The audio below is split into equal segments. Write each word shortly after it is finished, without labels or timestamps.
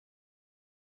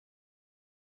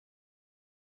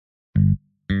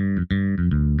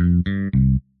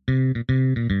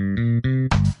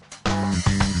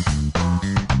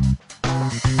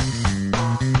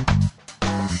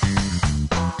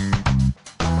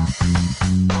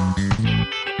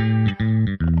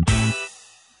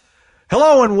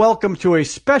Hello and welcome to a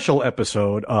special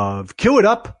episode of Cue It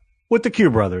Up with the Q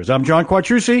Brothers. I'm John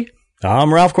Quattrucci.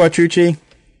 I'm Ralph Quattrucci.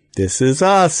 This is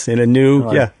us in a new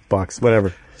box,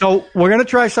 whatever. So we're going to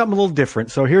try something a little different.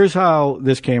 So here's how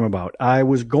this came about. I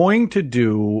was going to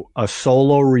do a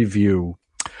solo review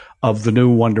of the new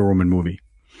Wonder Woman movie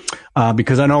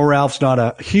because I know Ralph's not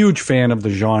a huge fan of the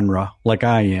genre like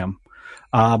I am.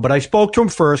 But I spoke to him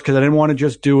first because I didn't want to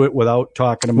just do it without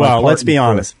talking to him. Well, let's be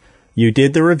honest. You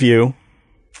did the review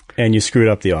and you screwed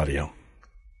up the audio.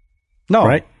 No.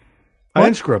 Right? I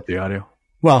didn't screw up the audio.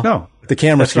 Well, no. The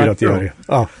camera screwed up the audio.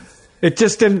 Oh. It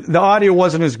just didn't, the audio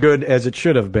wasn't as good as it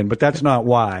should have been, but that's not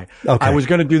why. Okay. I was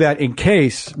going to do that in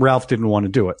case Ralph didn't want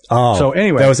to do it. Oh. So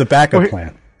anyway. That was a backup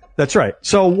plan. That's right.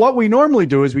 So what we normally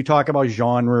do is we talk about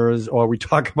genres, or we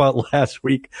talk about last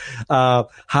week,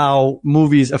 how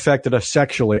movies affected us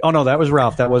sexually. Oh no, that was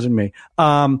Ralph. That wasn't me.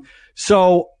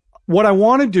 So what I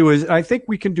want to do is, I think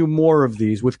we can do more of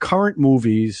these with current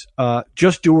movies,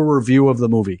 just do a review of the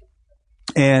movie.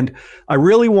 And I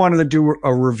really wanted to do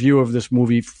a review of this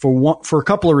movie for a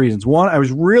couple of reasons. One, I was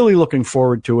really looking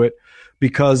forward to it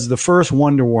because the first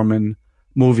Wonder Woman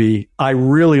movie I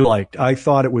really liked. I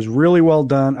thought it was really well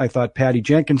done. I thought Patty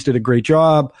Jenkins did a great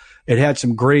job. It had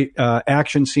some great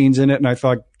action scenes in it, and I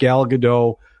thought Gal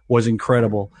Gadot was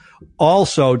incredible.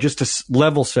 Also, just to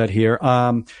level set here,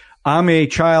 I'm a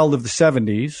child of the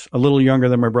 70s, a little younger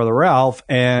than my brother Ralph,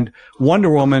 and Wonder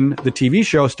Woman, the TV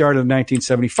show, started in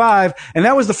 1975, and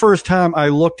that was the first time I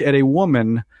looked at a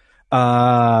woman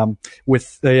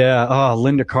with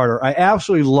Linda Carter. I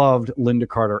absolutely loved Linda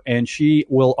Carter, and she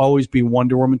will always be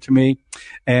Wonder Woman to me.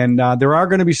 And there are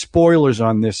going to be spoilers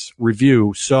on this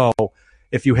review, so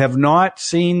if you have not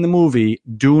seen the movie,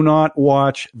 do not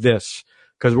watch this,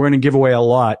 because we're going to give away a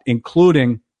lot,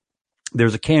 including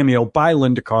there's a cameo by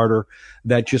Linda Carter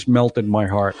that just melted my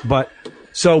heart. But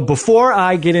so before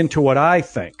I get into what I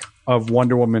think of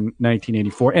Wonder Woman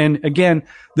 1984, and again,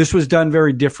 this was done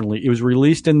very differently. It was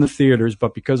released in the theaters,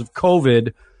 but because of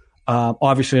COVID,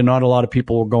 obviously not a lot of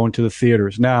people were going to the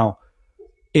theaters. Now,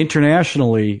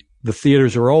 internationally, the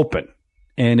theaters are open,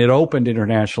 and it opened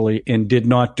internationally and did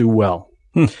not do well.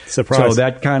 Surprise. So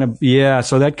that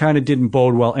kind of didn't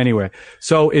bode well anyway.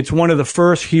 So it's one of the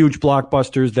first huge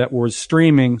blockbusters that was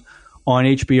streaming on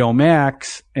HBO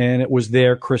Max, and it was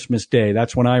there Christmas Day.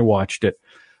 That's when I watched it.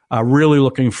 Really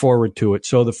looking forward to it.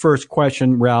 So the first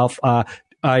question, Ralph, I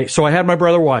had my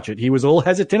brother watch it. He was a little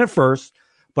hesitant at first,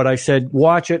 but I said,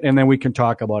 watch it and then we can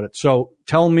talk about it. So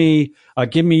tell me,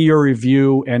 give me your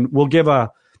review, and we'll give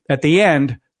at the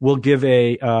end, we'll give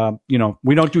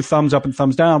we don't do thumbs up and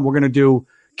thumbs down. We're going to do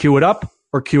cue it up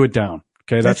or cue it down.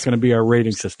 Okay, that's going to be our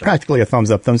rating system. Practically a thumbs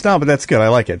up, thumbs down, but that's good. I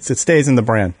like it. It stays in the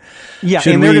brand. Yeah,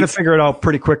 they're going to figure it out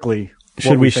pretty quickly.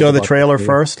 Should we show the trailer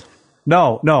first?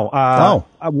 No.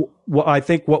 I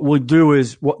think what we'll do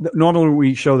is, normally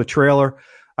we show the trailer.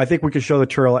 I think we can show the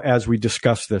trailer as we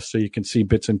discuss this, so you can see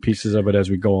bits and pieces of it as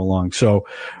we go along. So,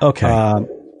 okay.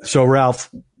 So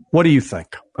Ralph, what do you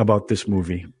think about this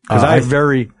movie? Because I have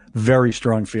very, very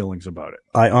strong feelings about it.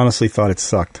 I honestly thought it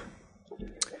sucked.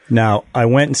 Now, I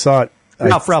went and saw it.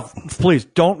 Ralph, please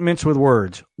don't mince with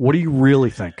words. What do you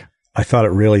really think? I thought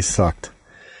it really sucked.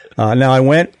 Now, I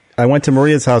went to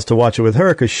Maria's house to watch it with her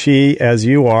because she, as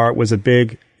you are, was a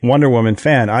big Wonder Woman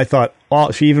fan. I thought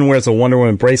she even wears a Wonder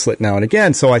Woman bracelet now and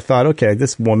again. So I thought, okay,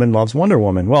 this woman loves Wonder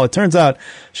Woman. Well, it turns out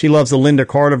she loves the Linda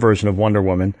Carter version of Wonder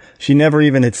Woman. She never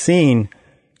even had seen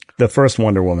the first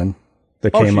Wonder Woman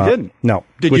that came out. Oh, she didn't? No.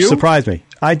 Did which you? surprised me.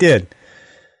 I did.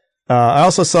 I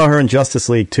also saw her in Justice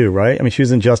League too, right? I mean, she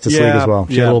was in Justice League as well.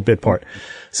 She had a little bit part.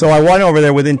 So I went over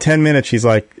there within 10 minutes. She's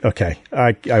like, okay,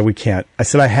 we can't. I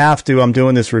said, I have to. I'm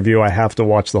doing this review. I have to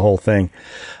watch the whole thing.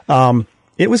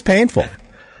 It was painful.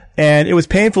 And it was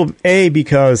painful,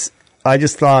 because I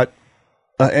just thought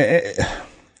it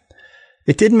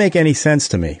didn't make any sense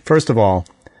to me. First of all,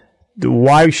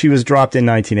 why she was dropped in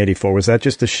 1984. Was that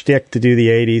just a shtick to do the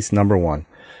 80s? Number one.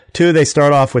 Two, they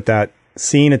start off with that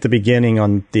scene at the beginning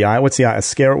on the island. What's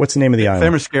the name of the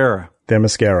island?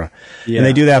 Themyscira. Yeah. And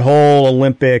they do that whole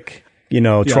Olympic,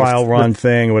 trial run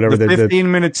thing, whatever. The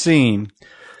 15-minute scene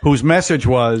whose message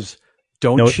was,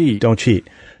 don't cheat. Don't cheat.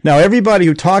 Now, everybody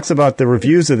who talks about the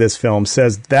reviews of this film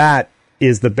says that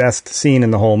is the best scene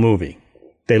in the whole movie.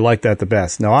 They like that the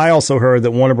best. Now, I also heard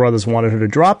that Warner Brothers wanted her to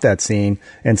drop that scene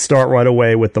and start right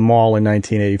away with the mall in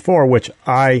 1984, which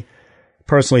I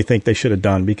personally think they should have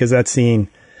done, because that scene,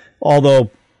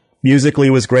 although musically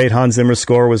was great, Hans Zimmer's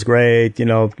score was great,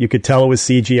 you could tell it was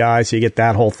CGI, so you get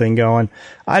that whole thing going.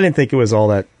 I didn't think it was all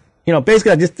that,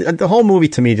 basically the whole movie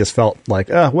to me just felt like,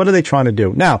 what are they trying to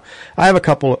do? Now, I have a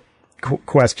couple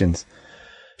questions.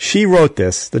 She wrote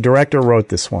this. The director wrote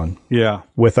this one. Yeah.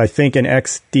 With, I think, an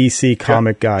ex-DC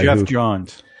comic guy. Jeff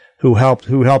Johns. Who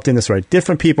helped in this, right?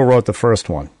 Different people wrote the first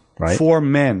one, right? 4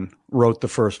 men wrote the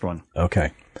first one.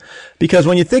 Okay. Because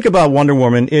when you think about Wonder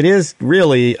Woman, it is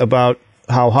really about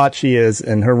how hot she is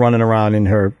and her running around in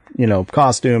her,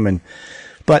 costume.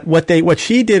 But what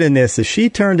she did in this is she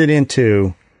turned it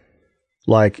into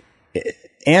like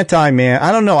anti-man.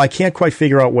 I don't know. I can't quite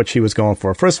figure out what she was going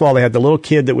for. First of all, they had the little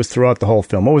kid that was throughout the whole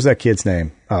film. What was that kid's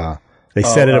name? They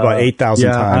said it about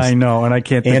 8,000 times. I know. And I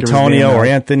can't think Antonio of his name or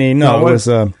Anthony. No, it was,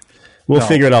 we'll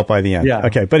figure it out by the end. Yeah.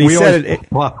 Okay. But he said it 8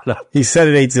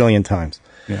 zillion times.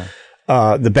 Yeah.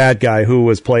 The bad guy who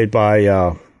was played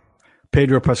by,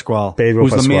 Pedro Pascal,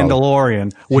 who's the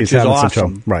Mandalorian, which is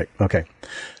awesome. Right. Okay.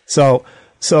 So,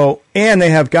 and they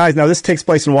have guys, now this takes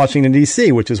place in Washington,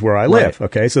 D.C., which is where I live. Right.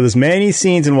 Okay. So there's many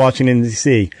scenes in Washington,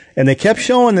 D.C., and they kept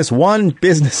showing this one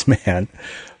businessman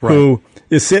who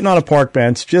is sitting on a park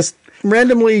bench, just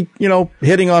randomly,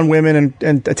 hitting on women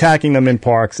and attacking them in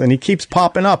parks. And he keeps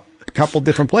popping up a couple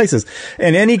different places.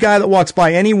 And any guy that walks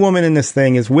by any woman in this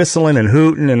thing is whistling and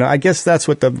hooting. And I guess that's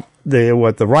what the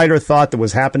writer thought that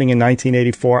was happening in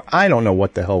 1984. I don't know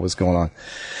what the hell was going on.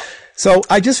 So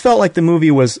I just felt like the movie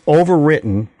was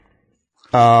overwritten,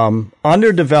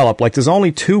 underdeveloped. Like there's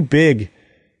only 2 big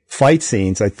fight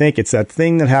scenes. I think it's that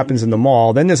thing that happens in the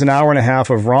mall. Then there's an hour and a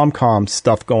half of rom-com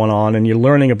stuff going on, and you're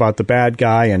learning about the bad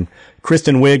guy. And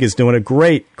Kristen Wiig is doing a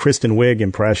great Kristen Wiig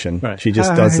impression. Right. She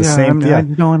just does the same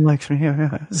thing. No one likes me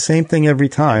here. Same thing every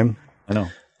time. I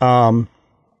know.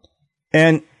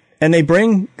 And they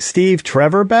bring Steve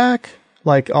Trevor back.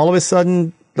 Like all of a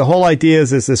sudden, the whole idea is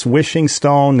this wishing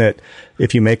stone that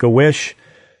if you make a wish.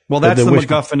 Well, that's the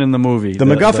MacGuffin in the movie. The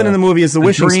MacGuffin in the movie is the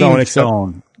wishing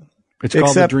stone. It's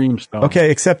called the Dream Stone. Okay,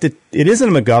 except it isn't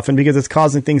a MacGuffin because it's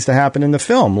causing things to happen in the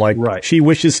film. Like she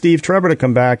wishes Steve Trevor to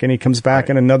come back, and he comes back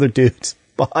in another dude's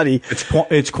body.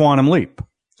 It's Quantum Leap.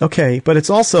 Okay, but it's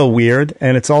also weird,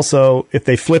 and it's also if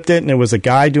they flipped it and it was a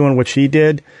guy doing what she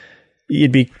did,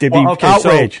 there'd be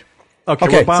outrage.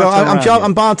 Okay, so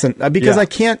I'm bouncing because I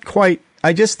can't quite.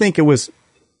 I just think it was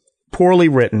poorly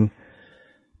written,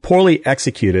 poorly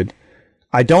executed.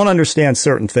 I don't understand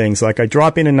certain things. Like I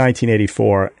drop in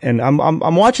 1984 and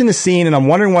I'm watching the scene and I'm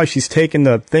wondering why she's taking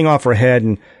the thing off her head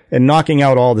and knocking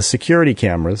out all the security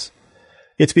cameras.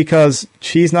 It's because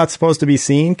she's not supposed to be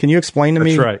seen. Can you explain to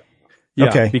me? That's right. Yeah,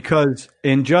 okay. Because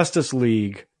in Justice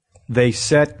League, they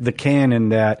set the canon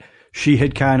that she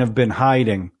had kind of been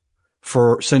hiding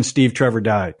since Steve Trevor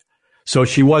died. So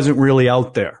she wasn't really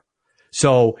out there.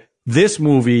 So this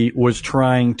movie was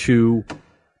trying to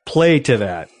play to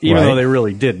that, even though they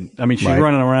really didn't. I mean, she's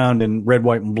running around in red,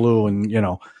 white, and blue and,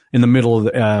 in the middle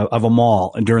of a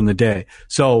mall and during the day.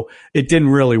 So it didn't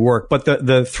really work. But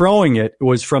the throwing it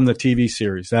was from the TV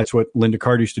series. That's what Linda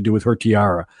Carter used to do with her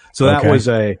tiara. So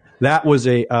that was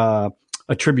a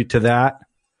tribute to that.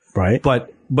 Right.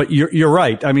 But you're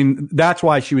right. I mean, that's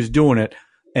why she was doing it.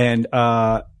 And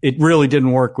it really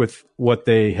didn't work with what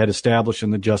they had established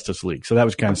in the Justice League. So that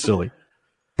was kind of silly.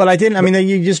 But I didn't. I mean,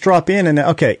 you just drop in and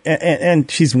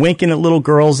and she's winking at little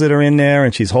girls that are in there,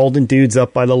 and she's holding dudes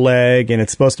up by the leg, and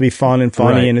it's supposed to be fun and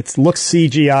funny, and it looks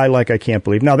CGI like I can't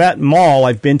believe. Now that mall,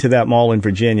 I've been to that mall in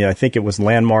Virginia. I think it was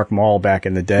Landmark Mall back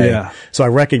in the day. Yeah. So I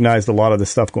recognized a lot of the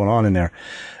stuff going on in there.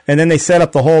 And then they set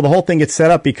up the whole thing gets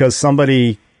set up because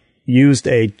somebody used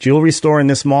a jewelry store in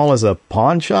this mall as a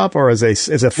pawn shop or as a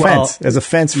fence for this. As a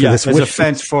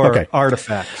fence for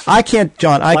artifacts. I can't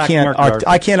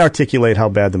articulate how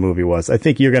bad the movie was. I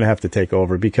think you're going to have to take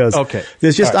over because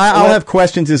there's just, I'll have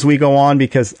questions as we go on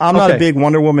because I'm not a big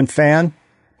Wonder Woman fan,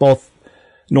 both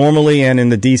normally and in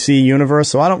the DC universe.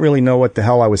 So I don't really know what the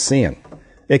hell I was seeing,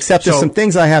 except there's some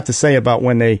things I have to say about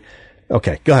when they,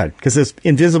 okay, go ahead. Cause there's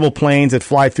invisible planes that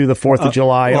fly through the 4th of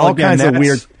July, all kinds of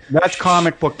weird. That's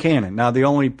comic book canon. Now, the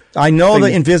only I know the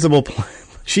invisible plane.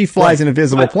 She flies an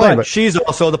invisible plane, but she's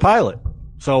also the pilot.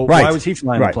 So why was he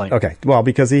flying the plane? Okay, well,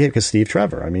 because Steve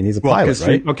Trevor. I mean, he's a pilot,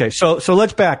 right? Okay, so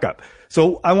let's back up.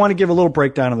 So I want to give a little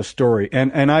breakdown of the story,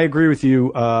 and I agree with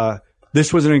you.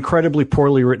 This was an incredibly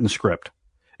poorly written script.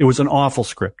 It was an awful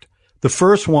script. The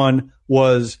first one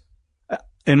was,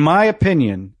 in my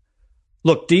opinion,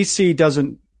 look, DC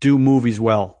doesn't do movies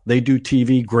well. They do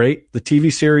TV great. The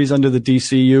TV series under the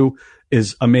DCU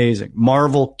is amazing.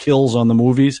 Marvel kills on the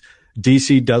movies.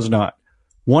 DC does not.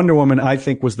 Wonder Woman, I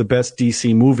think, was the best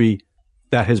DC movie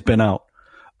that has been out.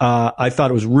 I thought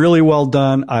it was really well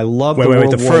done. I love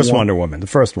the first Wonder Woman. The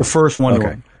first Wonder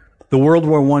Woman. The World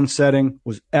War I setting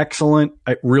was excellent.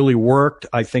 It really worked.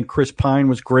 I think Chris Pine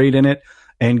was great in it.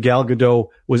 and Gal Gadot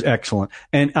was excellent.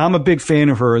 And I'm a big fan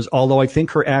of hers, although I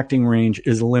think her acting range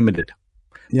is limited.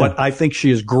 Yeah. But I think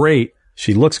she is great.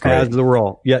 She looks great as the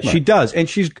role. Yeah, right. She does. And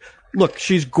she's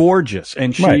gorgeous,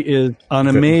 and she is an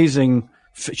amazing.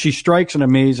 She strikes an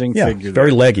amazing figure.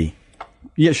 Very leggy.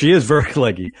 Yeah, she is very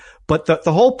leggy. But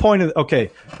the whole point of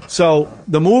so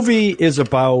the movie is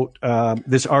about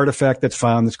this artifact that's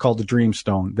found that's called the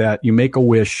Dreamstone, that you make a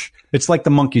wish. It's like the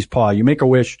monkey's paw. You make a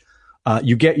wish,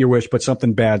 you get your wish, but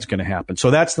something bad's going to happen.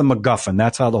 So that's the MacGuffin.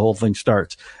 That's how the whole thing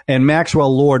starts. And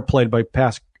Maxwell Lord, played by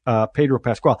Pedro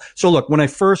Pascal. So look, when I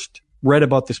first read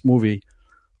about this movie,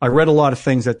 I read a lot of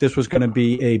things that this was going to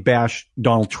be a bash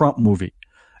Donald Trump movie.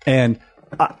 And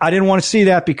I didn't want to see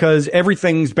that because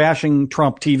everything's bashing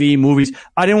Trump, TV, movies.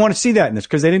 I didn't want to see that in this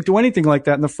because they didn't do anything like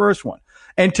that in the first one.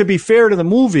 And to be fair to the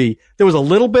movie, there was a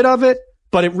little bit of it,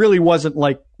 but it really wasn't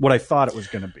like what I thought it was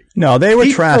going to be. No, they were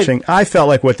trashing. I felt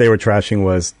like what they were trashing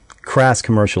was crass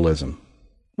commercialism.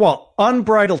 Well,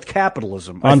 unbridled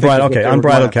capitalism. Unbridled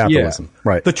capitalism. Yeah.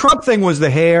 Right. The Trump thing was the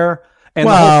hair. And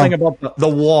the whole thing about the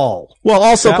wall. Well,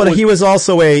 also, he was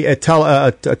also a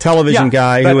television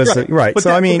guy who was right. But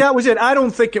that was it. I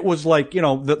don't think it was like,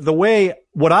 the way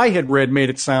what I had read made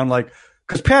it sound like,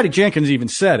 because Patty Jenkins even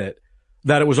said it,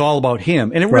 that it was all about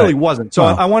him, and it really wasn't. So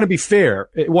I want to be fair.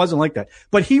 It wasn't like that.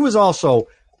 But he was also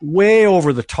way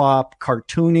over the top,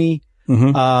 cartoony.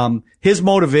 Mm-hmm. His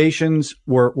motivations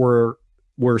were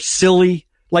silly.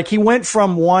 Like he went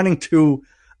from wanting to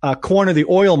corner the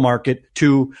oil market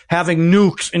to having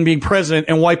nukes and being president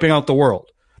and wiping out the world.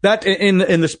 That in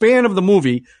the span of the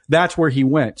movie, that's where he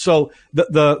went. So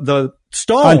the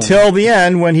stone until the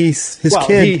end when his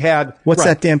kid he had what's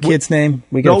that damn kid's name?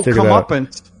 We got to figure that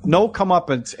out. No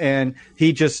comeuppance, and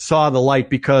he just saw the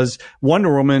light because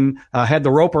Wonder Woman had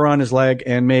the rope around his leg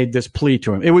and made this plea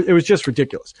to him. It was just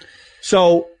ridiculous.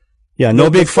 So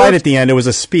no big fight at the end. It was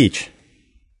a speech.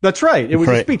 That's right. It was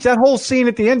a speech. That whole scene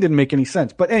at the end didn't make any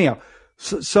sense. But anyhow,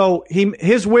 so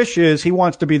his wish is he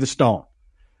wants to be the stone,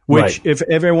 which if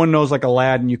everyone knows like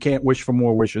Aladdin, you can't wish for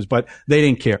more wishes, but they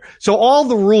didn't care. So all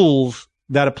the rules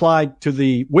that applied to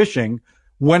the wishing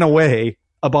went away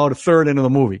about a third into the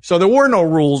movie. So there were no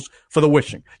rules for the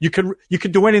wishing. You could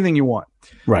do anything you want.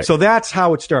 Right. So that's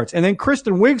how it starts. And then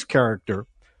Kristen Wiig's character,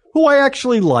 who I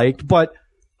actually liked, but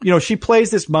she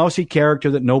plays this mousy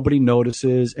character that nobody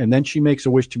notices, and then she makes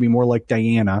a wish to be more like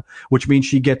Diana, which means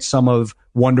she gets some of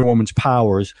Wonder Woman's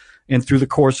powers. And through the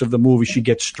course of the movie, she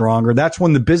gets stronger. That's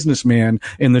when the businessman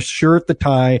in the shirt, the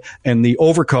tie, and the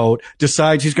overcoat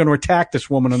decides he's going to attack this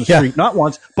woman on the street. Not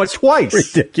once, but twice.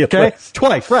 Ridiculous. Okay?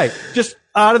 Twice, right. Just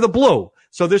out of the blue.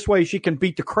 So this way she can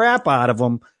beat the crap out of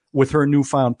him with her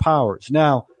newfound powers.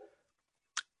 Now,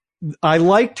 I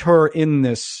liked her in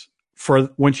this for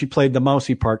when she played the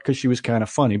mousy part because she was kind of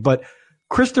funny. But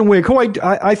Kristen Wiig, who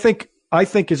I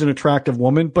think is an attractive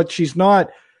woman, but she's not,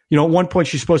 at one point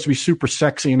she's supposed to be super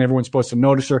sexy and everyone's supposed to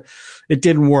notice her. It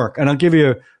didn't work. And I'll give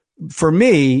you, for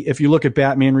me, if you look at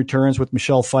Batman Returns with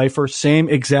Michelle Pfeiffer, same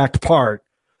exact part.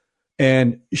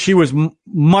 And she was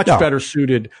much better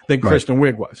suited than Kristen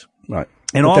Wiig was. Right.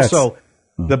 And but also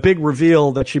the big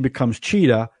reveal that she becomes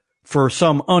Cheetah for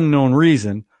some unknown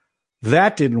reason.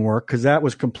 That didn't work because that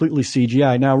was completely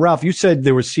CGI. Now, Ralph, you said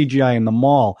there was CGI in the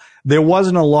mall. There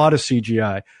wasn't a lot of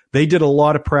CGI. They did a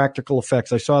lot of practical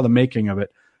effects. I saw the making of it.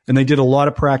 And they did a lot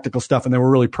of practical stuff, and they were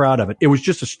really proud of it. It was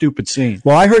just a stupid scene.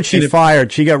 Well, I heard she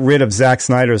fired. She got rid of Zack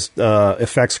Snyder's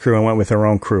effects crew and went with her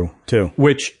own crew, too.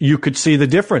 Which you could see the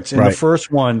difference. In the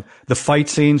first one, the fight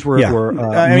scenes were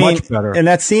much better. And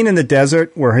that scene in the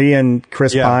desert where he and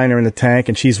Chris Pine are in the tank,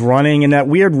 and she's running, and that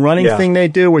weird running thing they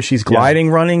do where she's gliding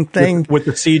running thing. With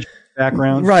the CGI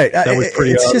background. Right. That was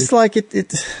pretty It's obvious. just like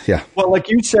it. Yeah. Well, like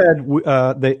you said,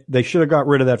 they should have got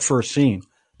rid of that first scene.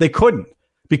 They couldn't.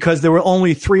 Because there were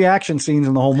only 3 action scenes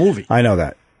in the whole movie. I know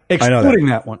that. Excluding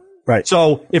that one. Right.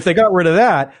 So if they got rid of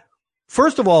that,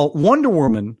 first of all, Wonder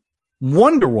Woman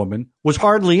was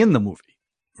hardly in the movie.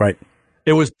 Right.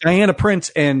 It was Diana Prince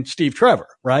and Steve Trevor,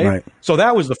 right? So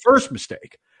that was the first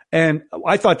mistake. And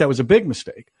I thought that was a big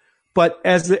mistake. But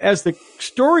as the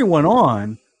story went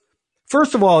on,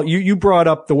 first of all, you brought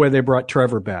up the way they brought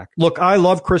Trevor back. Look, I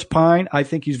love Chris Pine. I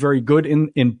think he's very good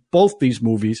in both these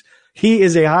movies. He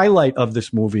is a highlight of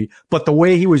this movie, but the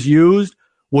way he was used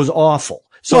was awful.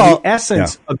 So the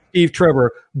essence of Steve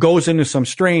Trevor goes into some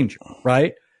stranger,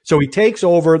 right? So he takes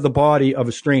over the body of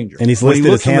a stranger. And he's listed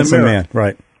as handsome man,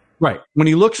 right? Right. When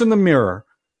he looks in the mirror,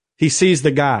 he sees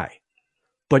the guy.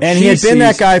 But he had been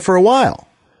that guy for a while.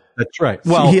 That's right.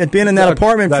 Well, he had been in that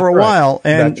apartment for a while,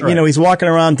 and he's walking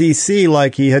around D.C.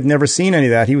 like he had never seen any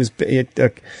of that. He was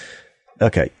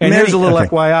okay. And here's a little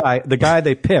FYI: the guy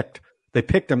they picked they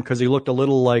picked him because he looked a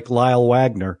little like Lyle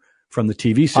Wagner from the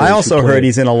TV series. I also heard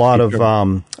he's in a lot of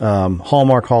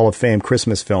Hallmark Hall of Fame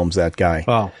Christmas films, that guy.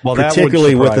 Oh, well,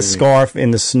 particularly with the scarf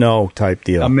in the snow type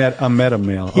deal. A meta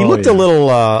male. He looked a little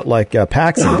like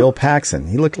Paxton, Bill Paxton.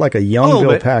 He looked like a young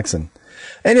Bill Paxton.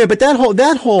 Anyway, but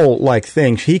that whole like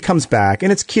thing, he comes back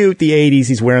and it's cute. The 80s,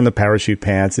 he's wearing the parachute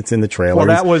pants. It's in the trailer. Well,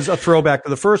 that was a throwback to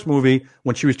the first movie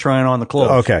when she was trying on the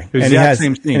clothes. Okay, it was the exact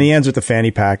same scene. And he ends with the fanny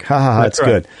pack. Ha ha ha! It's right.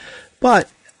 Good, but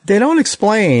they don't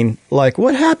explain like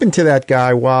what happened to that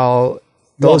guy while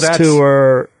those two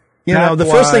are. You know, the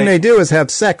first thing they do is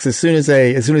have sex as soon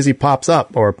as he pops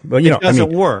up, or it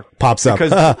doesn't work. Pops up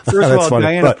because first of all,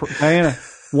 Diana,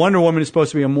 Wonder Woman is supposed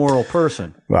to be a moral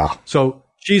person. Wow. So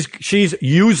she's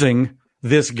using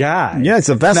this guy. Yeah, it's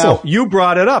a vessel. Now, you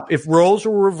brought it up. If roles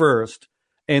were reversed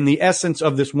and the essence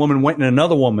of this woman went in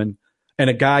another woman, and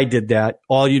a guy did that,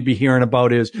 all you'd be hearing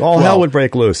about is hell would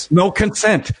break loose. No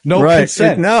consent. No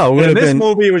consent. No, in this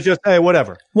movie, it was just, hey,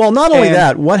 whatever. Well, not only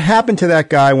that, what happened to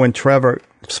that guy when Trevor,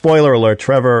 spoiler alert,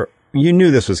 Trevor, you knew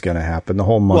this was going to happen, the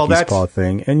whole monkey's paw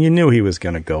thing, and you knew he was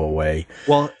going to go away.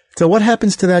 Well, so what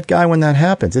happens to that guy when that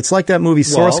happens? It's like that movie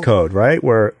Source Code, right?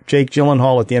 Where Jake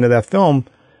Gyllenhaal at the end of that film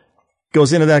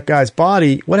goes into that guy's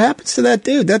body. What happens to that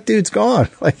dude? That dude's gone.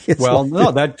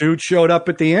 No, that dude showed up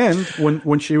at the end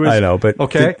when she was. I know, but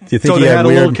okay. Do you think so they had a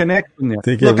little connection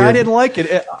there. Look, I didn't like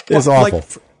it. It's awful.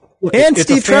 And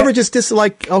Steve Trevor just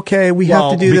okay, we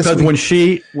have to do this because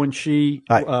when she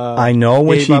I know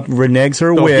when she reneges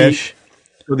her wish.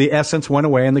 So the essence went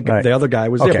away, and the other guy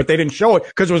was there, but they didn't show it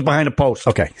because it was behind a post.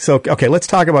 Okay, let's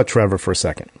talk about Trevor for a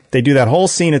second. They do that whole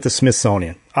scene at the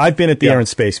Smithsonian. I've been at the Air and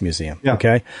Space Museum. Yeah.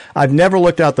 Okay, I've never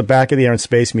looked out the back of the Air and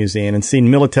Space Museum and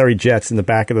seen military jets in the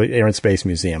back of the Air and Space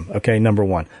Museum. Okay, number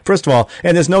one. First of all,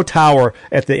 and there's no tower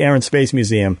at the Air and Space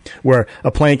Museum where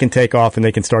a plane can take off and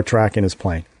they can start tracking his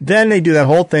plane. Then they do that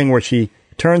whole thing where she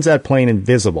turns that plane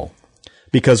invisible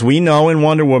because we know in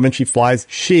Wonder Woman she flies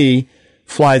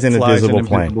an invisible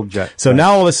plane. Jet. So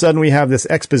now all of a sudden we have this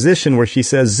exposition where she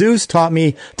says, Zeus taught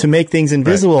me to make things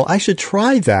invisible. Right. I should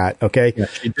try that. Okay. Yeah,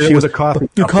 she did it with a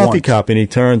coffee cup. And he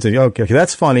turns and okay,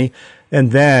 that's funny.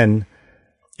 And then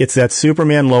it's that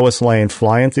Superman Lois Lane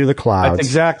flying through the clouds. That's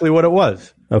exactly what it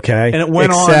was. Okay. And it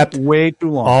went on way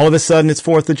too long. All of a sudden it's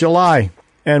 4th of July.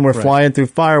 And we're flying through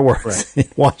fireworks in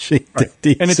Washington,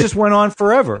 D.C. And it just went on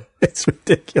forever. It's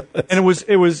ridiculous. And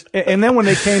it was, and then when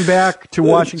they came back to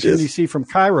Washington, D.C. from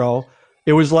Cairo,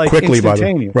 it was like quickly,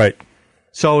 instantaneous. Right.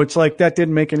 So it's like that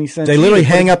didn't make any sense. They literally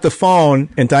hang up the phone,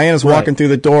 and Diana's walking through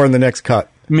the door in the next cut.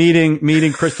 Meeting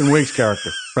Kristen Wiig's character,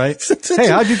 right? Hey,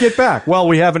 how'd you get back? Well,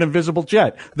 we have an invisible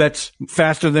jet that's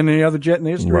faster than any other jet in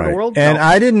the history of the world. And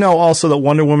I didn't know also that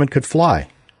Wonder Woman could fly.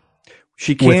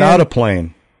 She can. Without a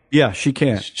plane. Yeah, she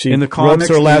can. She in the comics, ropes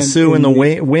her lasso in the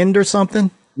wind or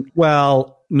something?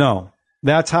 Well, no.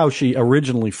 That's how she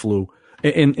originally flew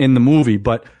in the movie,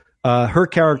 but her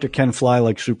character can fly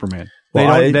like Superman.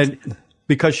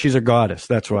 Because she's a goddess,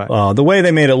 that's why. The way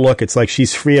they made it look, it's like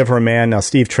she's free of her man. Now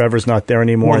Steve Trevor's not there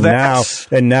anymore,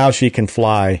 and now she can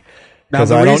fly.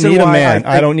 Because I don't need a man.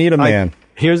 I don't need a man.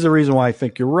 Here's the reason why I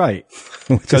think you're right.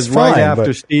 Because right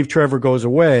after Steve Trevor goes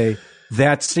away,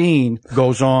 that scene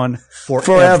goes on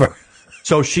forever.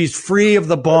 So she's free of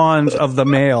the bonds of the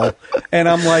male. And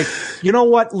I'm like, you know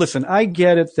what? Listen, I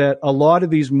get it that a lot of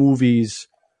these movies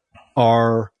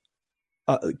are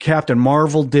Captain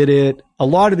Marvel did it. A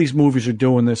lot of these movies are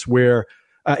doing this where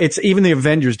it's even the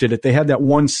Avengers did it. They had that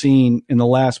one scene in the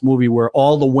last movie where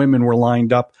all the women were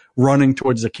lined up running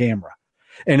towards the camera.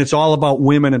 And it's all about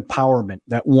women empowerment,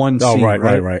 that one scene.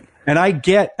 Right. And I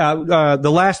get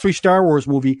the last 3 Star Wars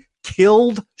movie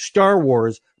killed Star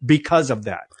Wars because of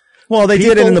that. Well, they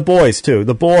did it in The Boys, too.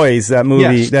 The Boys, that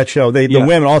movie, that show, the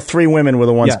women, all 3 women were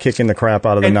the ones kicking the crap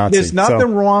out of the Nazis. There's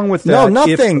nothing wrong with that. No,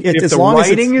 nothing. If as the long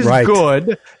writing as is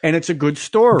good and it's a good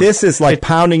story. This is like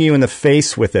pounding you in the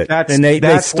face with it. And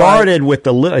they started with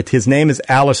his name is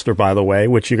Alistair, by the way,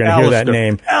 which you're going to hear that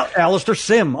name. Alistair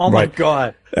Sim. Oh, my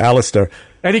God. Alistair.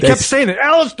 And he kept saying it,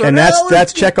 Alistair. And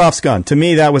that's Chekhov's gun. To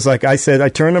me, that was like, I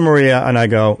turned to Maria and I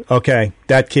go, okay,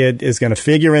 that kid is going to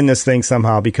figure in this thing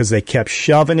somehow because they kept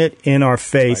shoving it in our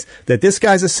face that this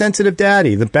guy's a sensitive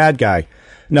daddy, the bad guy.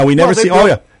 No, we never see,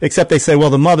 except they say, well,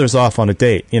 the mother's off on a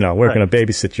date. You know, we're going to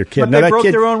babysit your kid. But they broke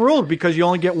their own rules because you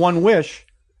only get one wish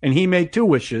and he made 2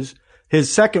 wishes.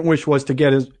 His second wish was to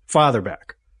get his father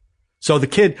back. So the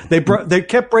kid, they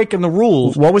kept breaking the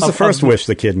rules. What was the first wish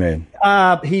the kid made?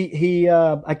 I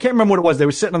can't remember what it was. They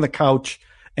were sitting on the couch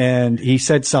and he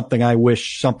said something. I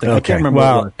wish something. Okay. I can't remember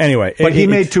what it was. Anyway, but he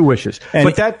made 2 wishes.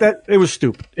 But that it was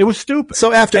stupid. It was stupid.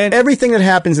 So after everything that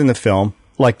happens in the film,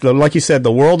 like you said,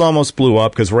 the world almost blew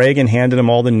up because Reagan handed him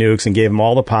all the nukes and gave him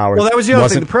all the power. Well, that was the other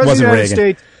thing. The president of the United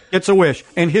States gets a wish,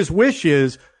 and his wish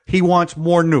is he wants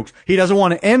more nukes. He doesn't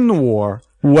want to end the war.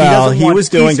 Well, he was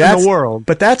doing that in the world,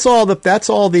 but that's all.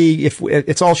 If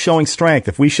it's all showing strength.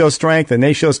 If we show strength and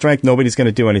they show strength, nobody's going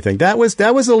to do anything. That was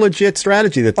a legit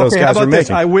strategy that those guys were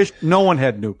making. I wish no one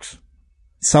had nukes.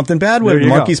 Something bad with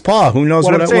monkey's paw. Who knows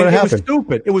what happened? It was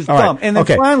stupid. It was dumb. And then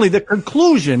finally, the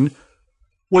conclusion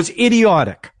was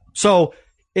idiotic. So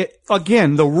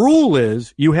again, the rule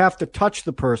is you have to touch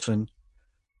the person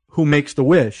who makes the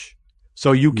wish,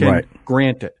 so you can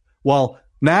grant it. Well.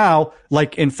 Now,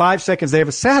 like in 5 seconds, they have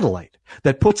a satellite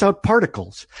that puts out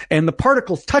particles, and the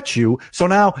particles touch you, so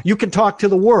now you can talk to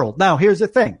the world. Now, here's the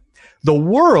thing. The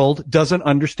world doesn't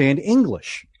understand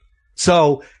English.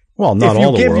 So, well, not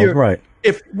all the world, right.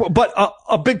 But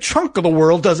a big chunk of the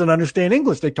world doesn't understand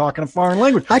English. They talk in a foreign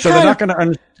language. So they're not going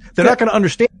to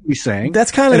understand what he's saying.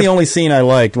 That's kind of the only scene I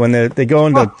liked when they go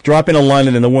into drop into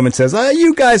London and the woman says,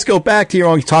 you guys go back to your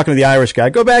own, talking to the Irish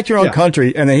guy, go back to your own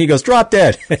country. And then he goes, drop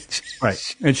dead.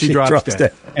 Right. And she drops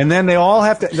dead. And then they all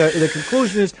have to, the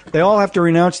conclusion is they all have to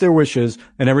renounce their wishes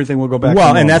and everything will go back to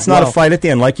normal. And that's not a fight at the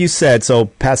end. Like you said, so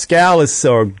Pascal is,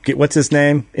 or what's his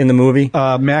name in the movie?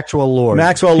 Maxwell Lord.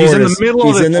 Maxwell Lord. He's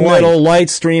in the middle, light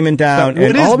streaming down.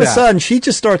 And all of a sudden she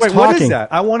just starts talking. What is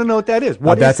that? I want to know what that is.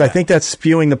 What is that? I think that's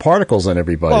spewing the particles on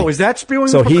everybody. Oh, is that spewing?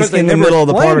 So he's in the middle of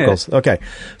the particles. Okay.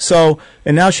 So,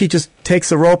 and now she just takes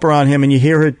the rope around him and you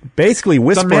hear her basically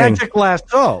whispering. The magic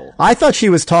lasso. I thought she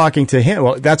was talking to him.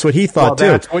 Well, that's what he thought too.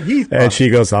 That's what he thought. And she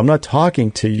goes, I'm not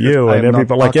talking to you. And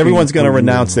everybody, like everyone's going to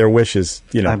renounce their wishes,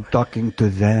 you know. I'm talking to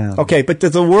them. Okay. But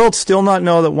does the world still not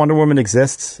know that Wonder Woman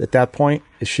exists at that point?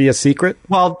 Is she a secret?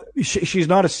 Well, she's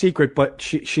not a secret, but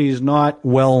she's not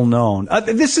well known.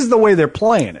 This is the way they're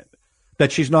playing it.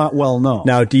 That she's not well known.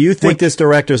 Now, do you think this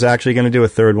director's actually going to do a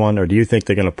third one, or do you think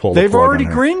they're going to pull the plug? They've already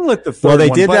greenlit the third one. Well, they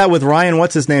did that with Ryan,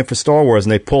 what's his name, for Star Wars,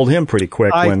 and they pulled him pretty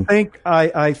quick.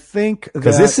 I think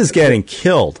because this is getting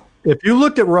killed. If you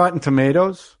looked at Rotten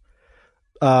Tomatoes,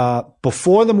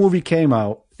 before the movie came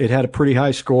out, it had a pretty high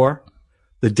score.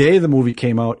 The day the movie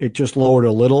came out, it just lowered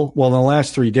a little. Well, in the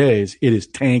last 3 days, it is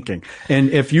tanking. And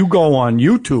if you go on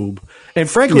YouTube, and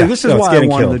frankly, this is why I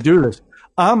wanted to do this.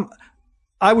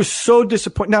 I was so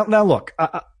disappointed. Now look,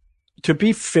 to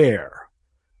be fair,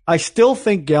 I still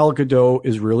think Gal Gadot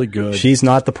is really good. She's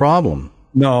not the problem.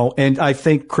 No, and I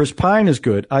think Chris Pine is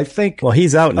good. I think. Well,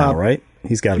 he's out now, right?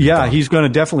 He's got to be gone. He's going to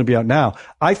definitely be out now.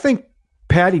 I think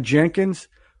Patty Jenkins,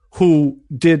 who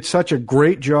did such a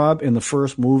great job in the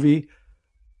first movie,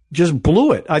 just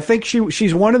blew it. I think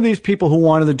she's one of these people who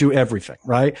wanted to do everything,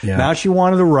 right? Yeah. Now she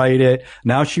wanted to write it.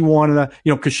 Now she wanted to,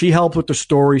 because she helped with the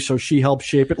story, so she helped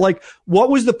shape it. Like, what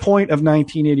was the point of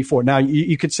 1984? Now,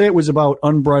 you could say it was about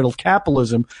unbridled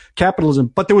capitalism,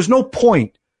 but there was no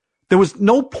point. There was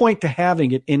no point to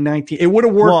having it in it would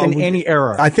have worked in any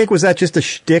era. I think, was that just a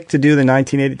shtick to do the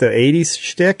 80s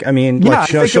shtick? I mean,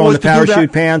 showing the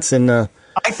parachute pants and I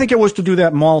think it was to do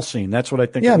that mall scene. That's what I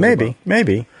think. Yeah, maybe.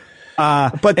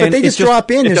 But they just drop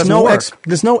in.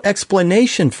 There's no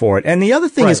explanation for it. And the other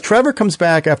thing is, Trevor comes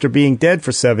back after being dead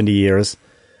for 70 years,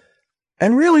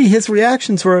 and really his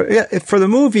reactions were, for the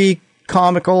movie,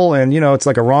 comical, and it's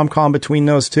like a rom-com between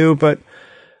those two. But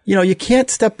you can't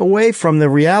step away from the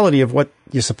reality of what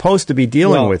you're supposed to be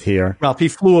dealing with here. Ralph, he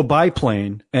flew a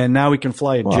biplane, and now he can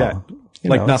fly a jet.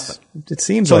 Nothing. It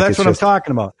seems so. Like that's what I'm talking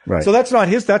about. Right. So that's not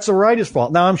that's the writer's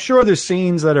fault. Now I'm sure there's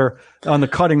scenes that are on the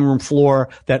cutting room floor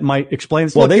that might explain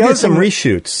this. Well, they did some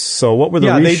reshoots. So what were the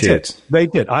reshoots? They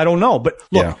did. I don't know, but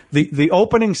look, the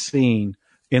opening scene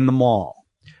in the mall.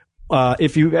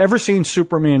 If you've ever seen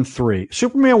Superman 3,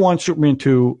 Superman 1, Superman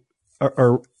 2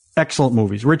 are excellent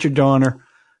movies. Richard Donner,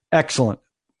 excellent.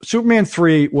 Superman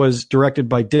 3 was directed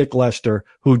by Dick Lester,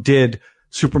 who did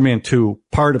Superman 2,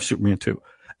 part of Superman 2.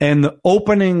 And the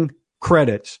opening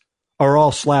credits are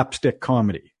all slapstick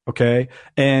comedy, okay?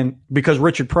 And because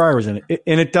Richard Pryor is in it,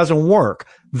 and it doesn't work.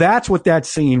 That's what that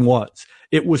scene was.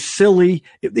 It was silly.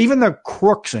 Even the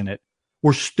crooks in it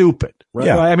were stupid, right?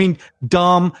 Yeah. I mean,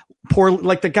 dumb, poor,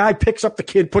 like the guy picks up the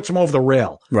kid, puts him over the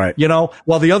rail, right?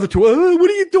 While the other two, what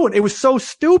are you doing? It was so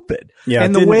stupid. Yeah,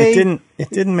 and it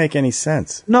didn't make any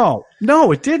sense. No,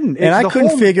 it didn't. And I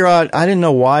couldn't figure out. I didn't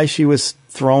know why she was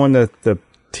throwing the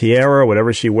tiara or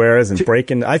whatever she wears and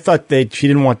breaking. I thought she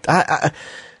didn't want.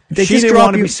 She didn't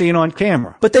want to be seen on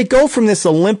camera. But they go from this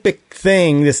Olympic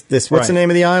thing. This what's the name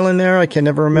of the island there? I can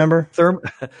never remember.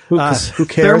 Who cares?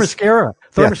 Themyscira.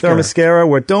 Themyscira.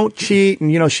 Where don't cheat,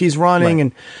 and she's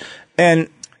running and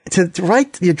to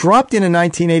write. You dropped in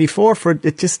 1984 for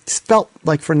it. Just felt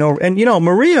like for no. And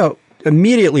Maria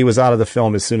immediately was out of the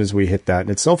film as soon as we hit that. And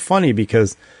it's so funny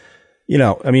because, you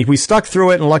know, I mean, we stuck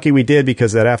through it, and lucky we did,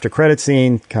 because that after credit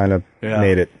scene kind of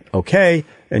made it okay.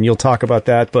 And you'll talk about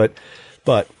that, but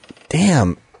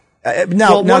damn.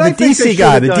 Now the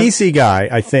DC guy,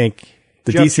 I think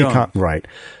the Jeff DC right,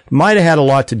 might have had a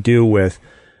lot to do with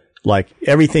like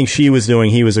everything she was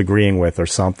doing, he was agreeing with or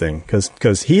something,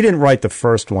 because he didn't write the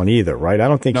first one either, right? I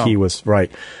don't think he was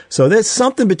right. So there's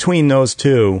something between those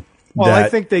two. Well, I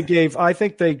think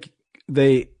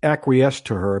they acquiesced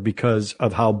to her because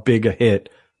of how big a hit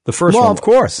the first one was. Well, of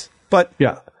course, but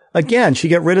again, she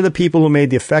got rid of the people who made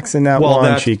the effects in that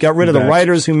one. She got rid of the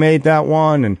writers who made that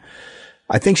one, and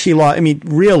I think she lost. I mean,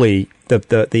 really,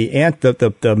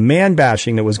 the man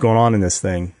bashing that was going on in this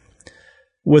thing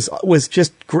was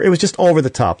just over the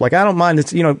top. Like, I don't mind.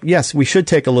 It's, you know, yes, we should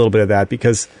take a little bit of that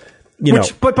because, you know,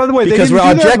 but by the way, because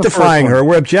we're objectifying her.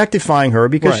 We're objectifying her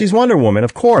because she's Wonder Woman,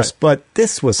 of course. Right. But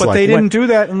this was they didn't do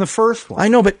that in the first one. I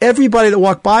know, but everybody that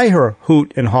walked by her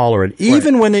hoot and hollered.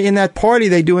 Even when in that party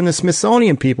they do in the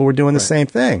Smithsonian, people were doing the same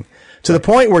thing. To the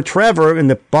point where Trevor, in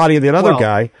the body of the other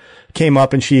guy, came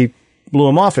up and she blew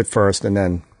him off at first, and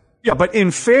then. Yeah, but in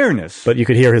fairness. But you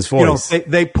could hear his voice. You know,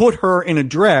 they put her in a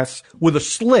dress with a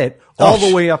slit all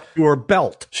the way up to her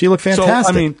belt. She looked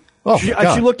fantastic. So, I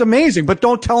mean, she looked amazing. But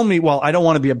don't tell me, well, I don't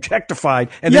want to be objectified.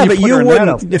 And yeah, then but you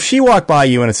wouldn't. If she walked by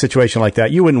you in a situation like that,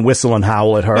 you wouldn't whistle and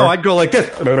howl at her. No, I'd go like this.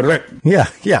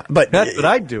 Yeah, but that's what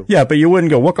I'd do. Yeah, but you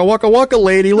wouldn't go waka waka waka,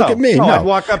 lady. Look at me. No, I'd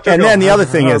walk up to her. And then the other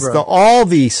thing is all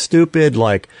the stupid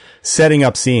like setting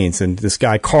up scenes, and this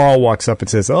guy Carl walks up and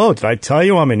says, "Oh, did I tell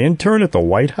you I'm an intern at the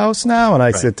White House now?" And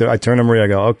I I turn to Maria, I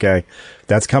go, "Okay,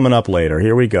 that's coming up later.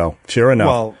 Here we go." Sure enough.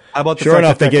 Well, how about sure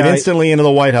enough, they get instantly into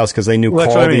the White House because they knew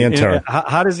Carl the intern.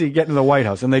 How does he get into the White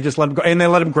House? And they just let him go, and they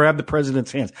let him grab the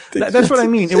president's hands. That's what I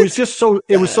mean. It was just so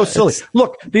silly.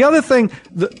 Look, the other thing.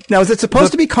 Now, is it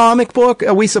supposed to be comic book?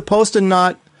 Are we supposed to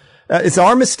not? It's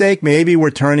our mistake. Maybe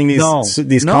we're turning these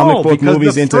comic book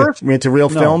movies into real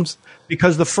films.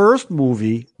 Because the first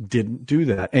movie didn't do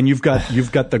that, and you've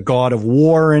got the God of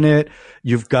War in it.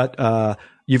 You've got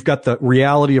the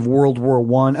reality of World War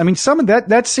I. I mean, some of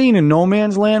that scene in No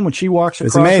Man's Land when she walks across,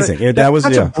 it's amazing.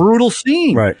 That's a brutal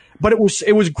scene, right? But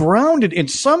it was grounded in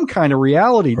some kind of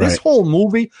reality. Right. This whole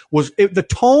movie the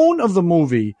tone of the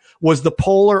movie was the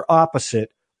polar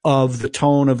opposite of the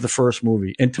tone of the first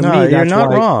movie. And to me, that's you're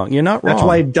not wrong. You're not wrong. That's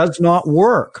why it does not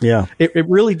work. Yeah. It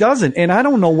really doesn't. And I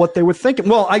don't know what they were thinking.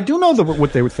 Well, I do know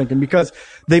what they were thinking because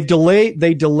they delayed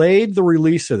the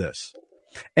release of this.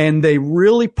 And they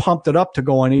really pumped it up to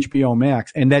go on HBO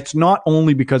Max. And that's not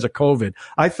only because of COVID.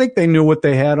 I think they knew what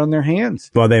they had on their hands.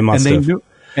 Well, they must have.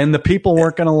 And the people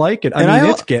weren't going to like it. I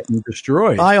mean, it's getting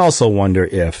destroyed. I also wonder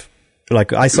if,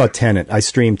 like, I saw Tenet. I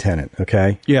streamed Tenet,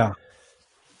 okay? Yeah.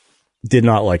 Did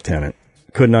not like Tenet.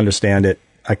 Couldn't understand it.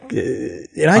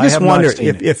 And I just wonder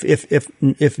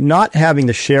if not having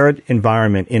the shared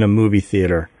environment in a movie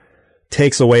theater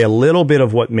takes away a little bit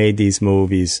of what made these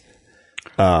movies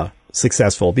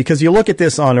successful. Because you look at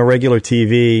this on a regular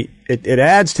TV, it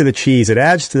adds to the cheese. It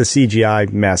adds to the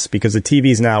CGI mess because the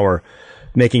TVs now are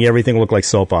making everything look like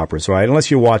soap operas, right?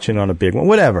 Unless you're watching on a big one,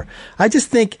 whatever. I just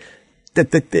think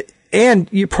and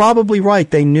you're probably right.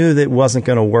 They knew that it wasn't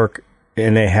going to work.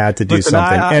 And they had to do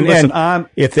something. And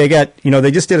if they got,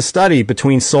 they just did a study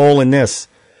between Soul and this,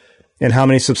 and how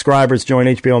many subscribers join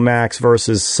HBO Max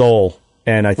versus Soul.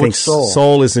 And I think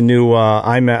Soul is the new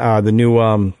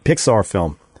Pixar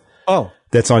film. Oh,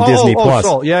 that's on Disney Plus.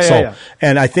 Soul. Yeah.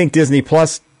 And I think Disney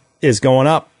Plus is going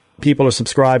up. People are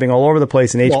subscribing all over the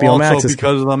place, and HBO Max is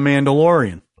because of The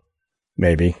Mandalorian.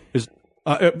 Maybe.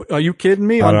 Are you kidding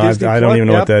me? I don't even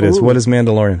know what that is. What is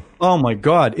Mandalorian? Oh my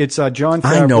God. It's Jon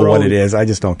Favreau. I know what it is. I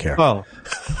just don't care. Oh,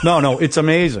 no. It's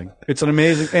amazing. It's an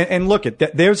amazing, and look at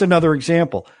that. There's another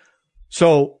example.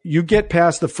 So you get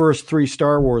past the first 3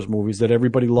 Star Wars movies that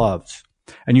everybody loves,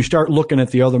 and you start looking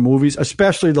at the other movies,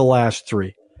 especially the last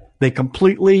 3. They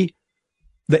gave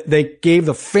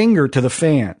the finger to the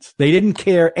fans. They didn't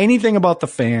care anything about the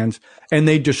fans, and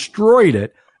they destroyed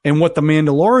it. And what The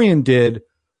Mandalorian did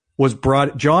was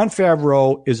Jon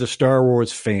Favreau is a Star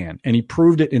Wars fan, and he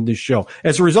proved it in this show.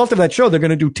 As a result of that show, they're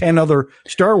going to do 10 other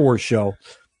Star Wars show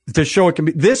to show it can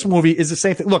be. This movie is the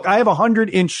same thing. Look, I have a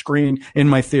 100-inch screen in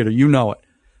my theater. You know it.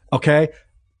 Okay.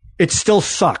 It still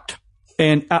sucked.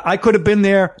 And I could have been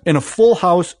there in a full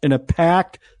house in a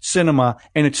packed cinema,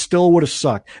 and it still would have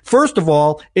sucked. First of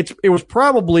all, it was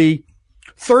probably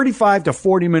 35 to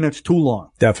 40 minutes too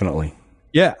long. Definitely.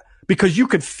 Yeah. Because you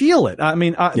could feel it. I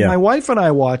mean, my wife and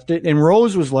I watched it, and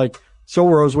Rose was like, "So,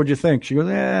 Rose, what'd you think?" She goes,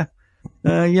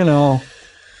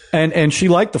 and she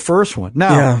liked the first one.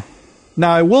 Now,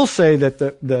 Now, I will say that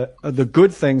the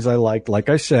good things I liked, like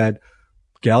I said,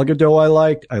 Gal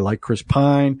Gadot I liked Chris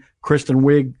Pine, Kristen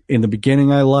Wiig in the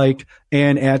beginning I liked,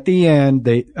 and at the end,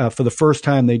 they for the first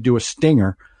time, they do a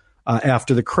stinger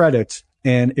after the credits,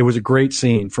 and it was a great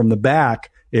scene. From the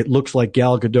back, it looks like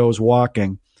Gal Gadot's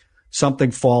walking.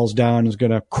 Something falls down and is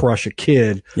going to crush a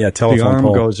kid. Yeah, telephone The arm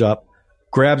pole. goes up,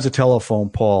 grabs a telephone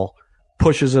pole,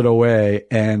 pushes it away,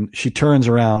 and she turns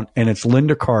around, and it's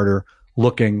Linda Carter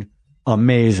looking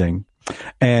amazing.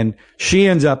 And she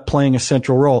ends up playing a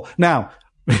central role. Now,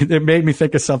 it made me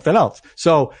think of something else.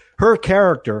 So her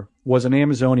character was an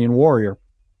Amazonian warrior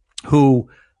who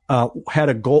had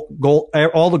a gold,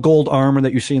 all the gold armor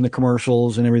that you see in the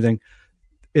commercials and everything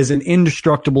is an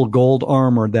indestructible gold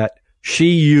armor that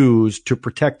she used to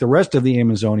protect the rest of the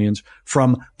Amazonians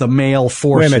from the male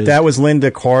forces. Wait a minute, that was Linda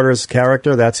Carter's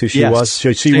character? That's who she was? She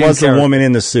was the character. Woman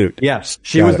in the suit. Yes.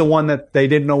 She was the one that they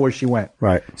didn't know where she went.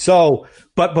 Right. So,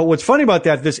 but what's funny about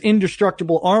that, this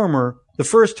indestructible armor, the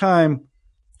first time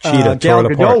Cheetah Gal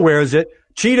Gadot wears it,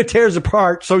 Cheetah tears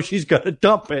apart, so she's going to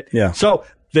dump it. Yeah. So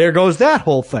there goes that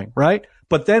whole thing, right?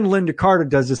 But then Linda Carter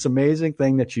does this amazing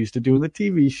thing that she used to do in the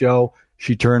TV show.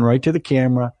 She turned right to the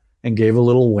camera and gave a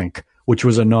little wink, which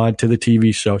was a nod to the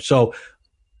TV show. So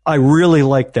I really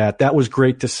liked that. That was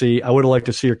great to see. I would have liked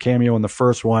to see her cameo in the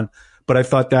first one, but I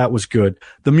thought that was good.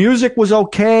 The music was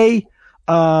okay.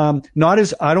 I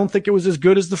don't think it was as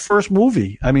good as the first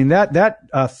movie. I mean, that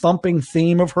thumping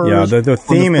theme of hers. Yeah, the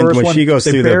theme when she goes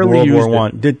through the World War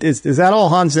I. Is that all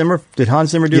Hans Zimmer? Did Hans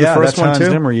Zimmer do the first one too?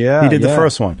 Hans Zimmer, yeah. He did the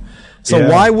first one. So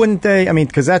why wouldn't they? I mean,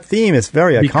 because that theme is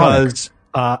very iconic. Because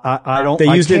I don't.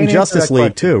 They used it in Justice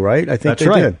League too, right? I think they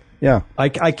did. Yeah. I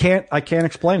can't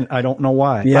explain it. I don't know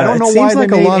why. Yeah, I don't know why they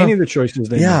made any of the choices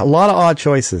they made. Yeah, a lot of odd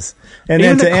choices. And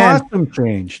even then the costume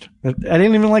changed. I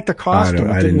didn't even like the costume.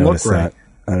 I didn't notice that.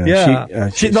 I don't know.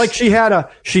 Yeah.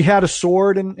 She had a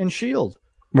sword and shield.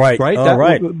 Right. Right. Oh,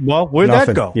 right. Well, where'd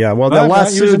that go? Yeah. Well, that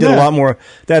lasso did a lot more.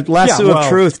 That lasso of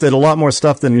truth did a lot more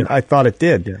stuff than I thought it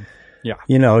did. Yeah.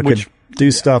 You know, it could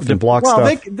do stuff and block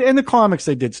stuff. In the comics,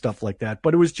 they did stuff like that,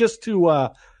 but it was just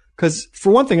because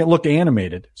for one thing, it looked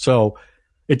animated, so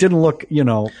it didn't look,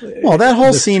 Well, that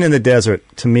whole scene in the desert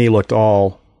to me looked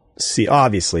all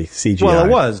obviously CGI. Well,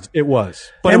 it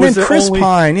was. But and then Chris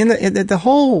Pine in the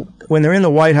whole when they're in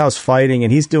the White House fighting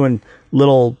and he's doing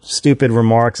little stupid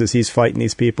remarks as he's fighting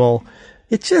these people,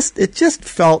 it just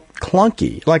felt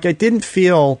clunky. Like it didn't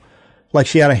feel like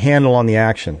she had a handle on the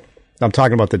action. I'm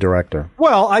talking about the director.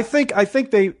 Well, I think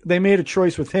they made a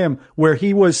choice with him where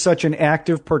he was such an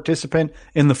active participant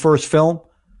in the first film.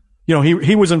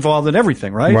 He was involved in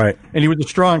everything, right? Right. And he was a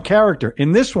strong character.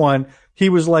 In this one, he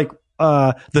was like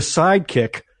the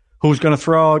sidekick who's going to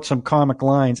throw out some comic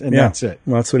lines, and that's it.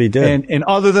 Well, that's what he did. And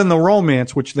other than the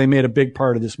romance, which they made a big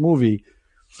part of this movie,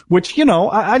 which,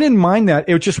 I didn't mind that.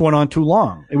 It just went on too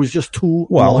long. It was just too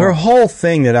long. Her whole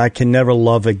thing that I can never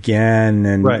love again,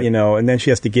 and, and then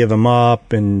she has to give him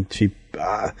up, and she...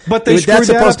 but that's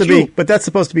supposed to be. But that's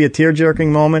supposed to be a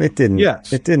tear-jerking moment. It didn't.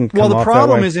 Yes. It didn't come Well, the off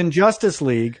problem that way. is in Justice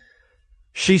League,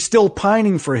 she's still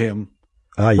pining for him.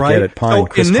 You right? get it, Pine.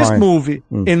 So in this Pine. movie,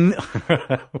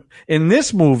 in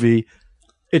this movie,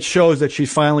 it shows that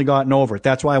she's finally gotten over it.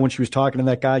 That's why when she was talking to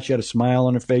that guy, she had a smile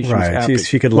on her face. She was happy.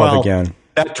 She could love again.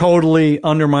 That totally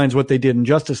undermines what they did in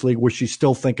Justice League, where she's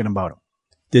still thinking about him.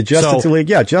 Did Justice League?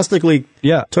 Yeah, Justice League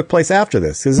took place after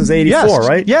this. This is 84,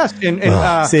 right? Yes. And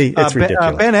see, it's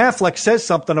ridiculous. Ben Affleck says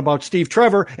something about Steve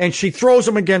Trevor, and she throws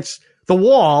him against the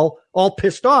wall, all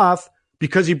pissed off,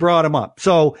 because he brought him up.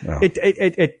 So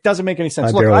it doesn't make any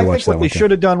sense. Look, I think what they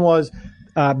should have done was,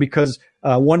 because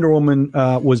Wonder Woman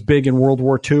was big in World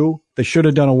War II, they should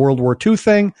have done a World War II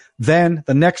thing. Then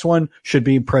the next one should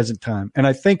be in present time. And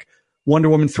I think Wonder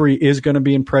Woman 3 is going to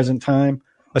be in present time,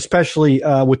 especially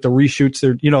with the reshoots.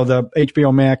 The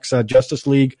HBO Max Justice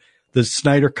League, the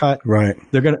Snyder cut. Right.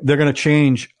 They're gonna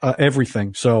change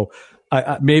everything. So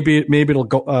maybe it'll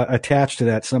go attached to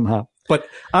that somehow. But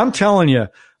I'm telling you,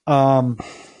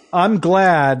 I'm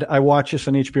glad I watched this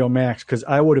on HBO Max, because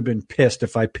I would have been pissed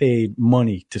if I paid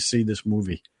money to see this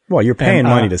movie. Well, you're paying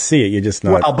money to see it. You're just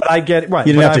not. Well, but I get it. Right.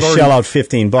 You didn't have to shell out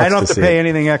 $15. I don't have to pay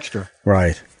anything extra.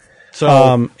 Right.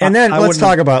 So, and then let's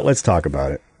talk about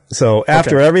it. So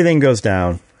after everything goes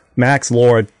down, Max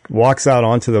Lord walks out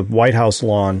onto the White House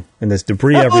lawn, and there's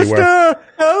debris everywhere.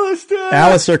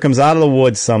 Alistair comes out of the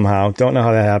woods somehow. Don't know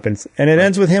how that happens. And it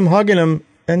ends with him hugging him,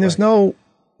 and there's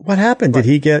what happened? Did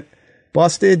he get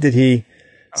busted? Did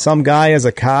some guy has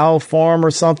a cow farm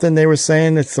or something? They were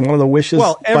saying that one of the wishes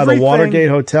by the Watergate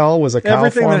Hotel was a cow farm.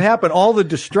 Everything that happened, all the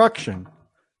destruction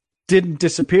didn't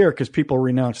disappear because people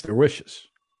renounced their wishes.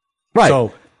 Right.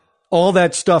 So all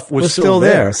that stuff was still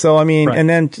there. So, I mean, and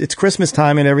then it's Christmas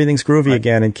time and everything's groovy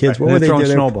again. And kids, what were they doing?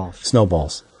 Snowballs.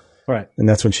 Snowballs. Right. And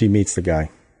that's when she meets the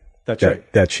guy. That's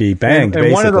right. That she banged, and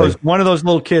basically. one of those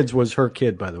little kids was her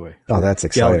kid, by the way. Oh, that's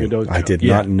exciting. I did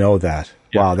not know that.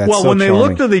 Yeah. Wow, that's well, so when charming. they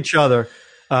looked at each other,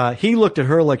 he looked at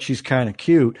her like she's kind of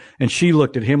cute, and she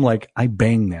looked at him like, I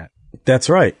banged that. That's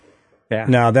right. Yeah.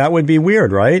 Now that would be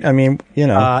weird, right? I mean, you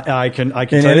know, I can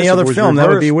in any other film that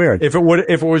would be weird. If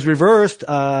it was reversed,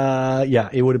 yeah,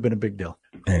 it would have been a big deal.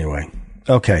 Anyway,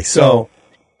 okay, so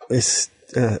is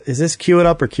this cue it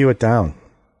up or cue it down?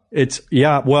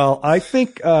 Well, I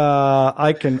think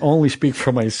I can only speak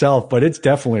for myself, but it's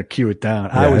definitely a cue it down.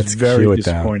 Yeah, I was very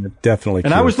disappointed. Definitely,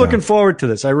 and I was looking forward to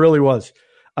this. I really was.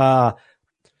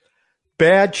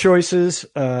 Bad choices,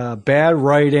 bad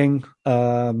writing.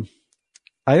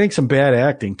 I think some bad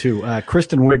acting too.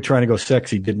 Kristen Wiig trying to go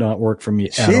sexy did not work for me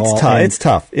at all. It's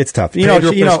tough. It's tough. You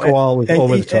Pedro know, Pascal was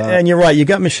over the top. And you're right. You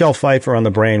got Michelle Pfeiffer on the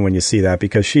brain when you see that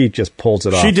because she just pulls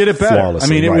it off. She did it better.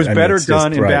 Flawlessly. I mean, it was better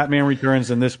done in right. Batman Returns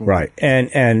than this movie. Right.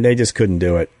 And they just couldn't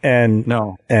do it. And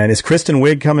no. And is Kristen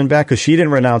Wiig coming back? Because she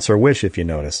didn't renounce her wish, if you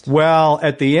noticed. Well,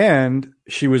 at the end,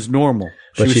 she was normal.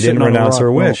 But she didn't renounce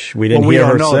her wish. We didn't hear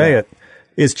her say it.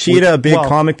 Is Cheetah a big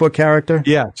comic book character?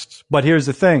 Yes. But here's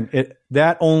the thing.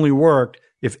 That only worked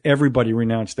if everybody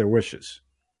renounced their wishes.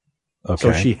 Okay.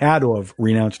 So she had to have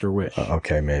renounced her wish.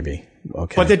 Okay, maybe.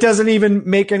 Okay. But it doesn't even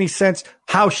make any sense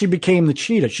how she became the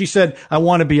cheetah. She said, I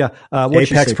want to be a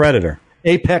apex predator.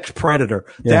 Apex predator.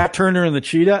 Yeah. That turned her in the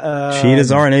cheetah.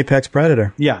 Cheetahs are an apex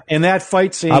predator. Yeah. And that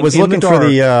fight scene. I was looking for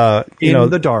the, in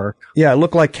the dark. Yeah. It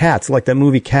looked like Cats, like that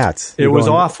movie Cats. It was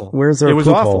awful. Where's their It was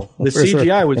awful. The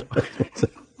CGI was.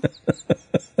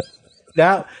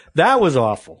 That was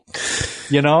awful.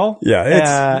 You know?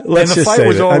 Yeah. Let's just say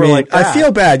was over. I mean, like that. I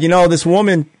feel bad. You know, this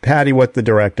woman, Patty What, the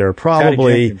director,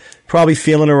 probably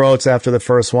feeling her oats after the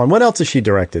first one. What else has she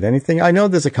directed? Anything? I know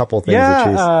there's a couple of things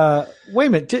that she's. Wait a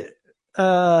minute.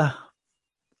 But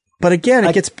again,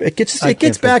 it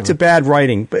gets back to bad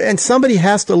writing. And somebody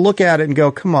has to look at it and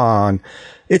go, come on.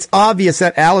 It's obvious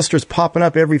that Alistair's popping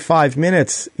up every 5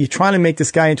 minutes. You're trying to make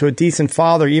this guy into a decent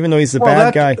father, even though he's the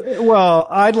bad guy. Well,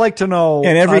 I'd like to know.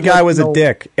 And every guy was a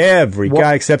dick. Every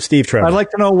guy except Steve Trevor. I'd like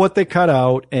to know what they cut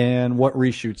out and what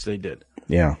reshoots they did.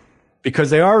 Yeah. Because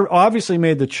they are obviously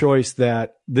made the choice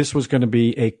that this was going to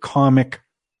be a comic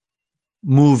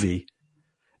movie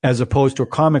as opposed to a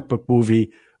comic book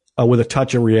movie with a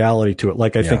touch of reality to it,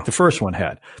 like I think the first one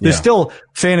had. There's still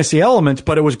fantasy elements,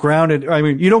 but it was grounded. I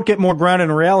mean, you don't get more grounded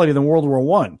in reality than World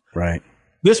War I. Right.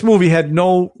 This movie had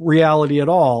no reality at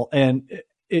all, and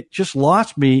it just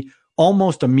lost me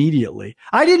almost immediately.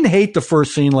 I didn't hate the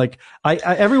first scene. Like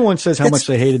everyone says how much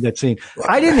they hated that scene.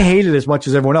 I didn't hate it as much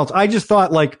as everyone else. I just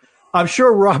thought, like, I'm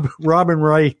sure Robin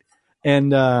Wright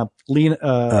and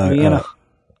Leanna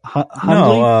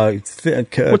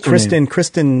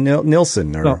Kristen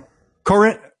Nielsen or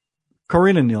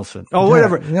Corinna Nielsen. Oh,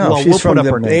 whatever. No, she's from the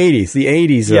 80s. The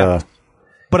 80s. Yeah.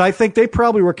 But I think they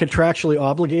probably were contractually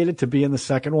obligated to be in the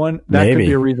second one. That could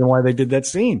be a reason why they did that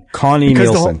scene. Connie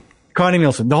Nielsen.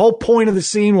 The whole point of the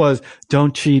scene was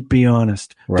don't cheat, be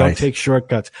honest. Right. Don't take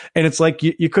shortcuts. And it's like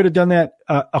you could have done that,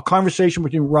 a conversation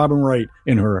between Robin Wright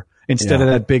and her instead of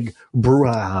that big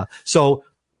brouhaha. So,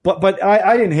 but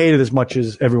I didn't hate it as much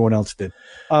as everyone else did.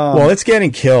 Well, it's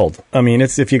getting killed. I mean,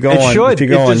 if you go on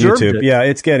YouTube,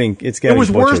 it's getting. It was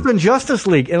butchered. Worse than Justice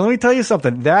League. And let me tell you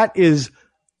something. That is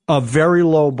a very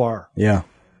low bar. Yeah.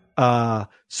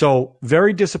 So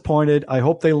very disappointed. I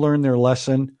hope they learn their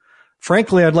lesson.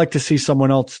 Frankly, I'd like to see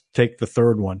someone else take the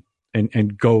third one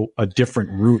and go a different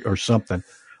route or something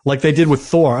like they did with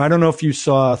Thor. I don't know if you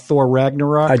saw Thor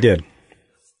Ragnarok. I did.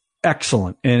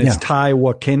 Excellent. And it's Ty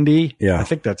Wakindi. Yeah. I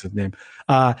think that's his name.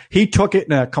 He took it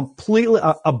in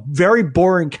a very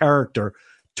boring character,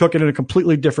 took it in a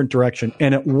completely different direction,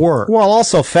 and it worked. Well,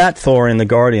 also Fat Thor in the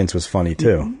Guardians was funny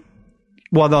too.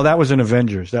 Well, no, that was in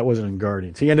Avengers. That wasn't in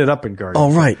Guardians. He ended up in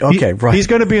Guardians. Oh, right. Okay, right. He's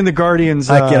going to be in the Guardians.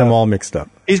 I get them all mixed up.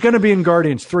 He's going to be in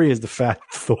Guardians 3 as the Fat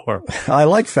Thor. I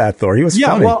like Fat Thor. He was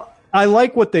funny. Yeah, well, I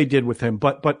like what they did with him,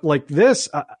 but like this,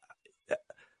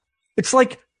 it's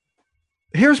like,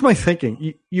 here's my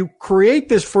thinking. You create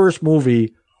this first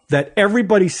movie that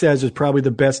everybody says is probably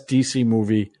the best DC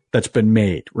movie that's been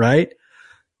made, right?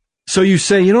 So you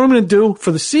say, you know what I'm going to do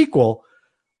for the sequel?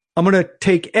 I'm going to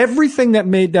take everything that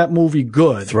made that movie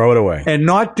good. Throw it away. And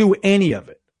not do any of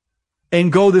it.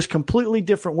 And go this completely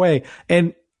different way.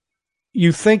 And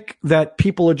you think that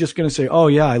people are just going to say, oh,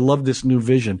 yeah, I love this new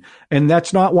vision. And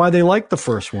that's not why they like the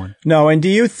first one. No, and do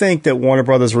you think that Warner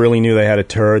Brothers really knew they had a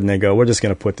turd and they go, we're just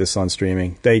going to put this on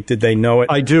streaming? Did they know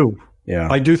it? I do. Yeah.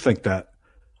 I do think that.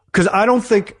 because I don't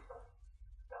think,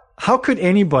 how could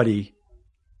anybody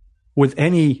with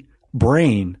any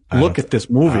brain look at this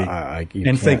movie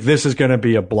and think this is going to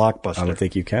be a blockbuster? I don't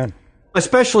think you can.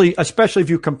 Especially if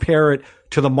you compare it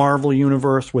to the Marvel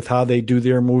universe with how they do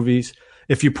their movies.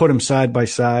 If you put them side by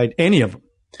side, any of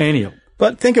them.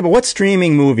 But think about what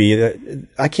streaming movie.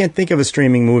 I can't think of a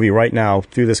streaming movie right now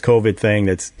through this COVID thing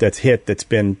that's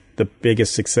been the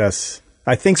biggest success.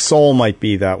 I think Soul might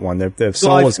be that one.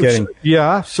 Soul is getting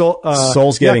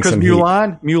Soul's getting some heat.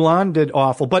 Mulan did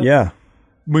awful, but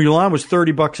Mulan was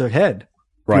 $30 a head.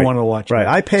 If you want to watch it. Right.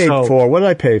 I paid for, what did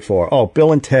I pay for? Oh,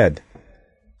 Bill and Ted.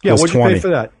 Yeah, what'd you pay for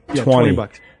that? Yeah, $20.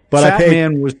 But Fat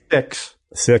Man was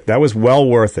 $6. That was well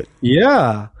worth it.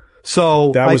 Yeah.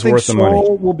 So I think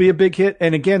Soul will be a big hit.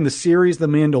 And again, the series, The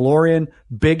Mandalorian,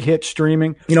 big hit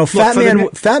streaming. You know, Fat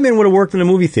Man would have worked in a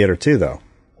movie theater too, though.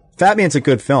 Fat Man's a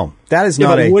good film. That is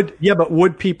not but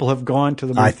would people have gone to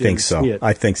the movie theater to see it?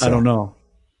 I think so. I don't know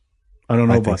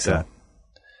about that.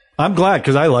 I'm glad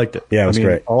because I liked it. Yeah, it was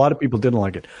great. A lot of people didn't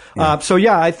like it. Yeah.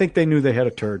 I think they knew they had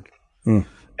a turd.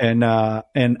 And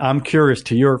I'm curious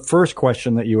to your first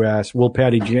question that you asked, will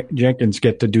Patty Jenkins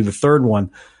get to do the third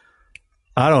one?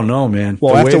 I don't know, man.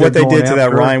 Well, after what they did to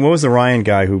that Ryan, what was the Ryan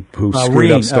guy who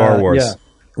screwed up Star Wars? Yeah.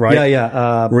 Right?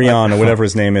 Yeah. Rion or whatever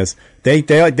his name is.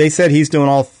 They said he's doing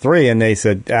all three, and they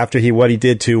said after what he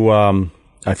did to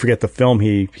I forget the film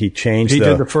he changed. He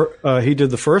did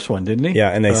the first one, didn't he? Yeah,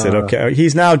 and they said okay,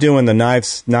 he's now doing the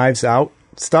Knives Out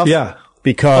stuff. Yeah,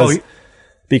 because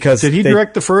did he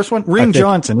direct the first one? Rian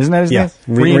Johnson, isn't that his name?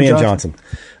 Rian Johnson.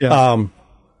 Yeah.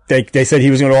 They said he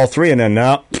was going to do all three, and then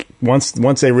now once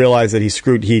they realized that he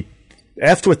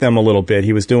effed with them a little bit,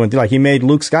 he was doing he made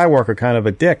Luke Skywalker kind of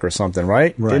a dick or something,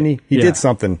 right? Didn't he? He did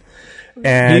something,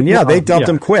 and they dumped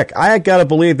him quick. I got to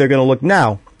believe they're going to look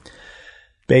now.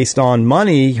 Based on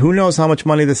money, who knows how much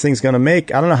money this thing's going to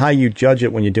make? I don't know how you judge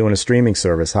it when you're doing a streaming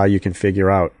service, how you can figure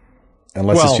out,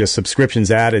 unless it's just subscriptions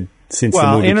added since the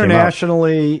movie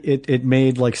internationally, came out. It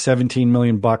made like $17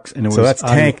 million, and it was that's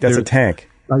tank. That's a tank.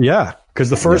 Yeah, because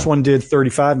the first one did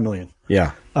 $35 million.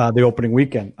 Yeah, the opening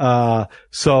weekend.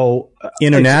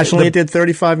 Internationally, it did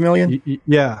 $35 million.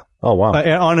 Yeah. Oh wow.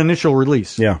 On initial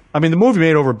release. Yeah. I mean, the movie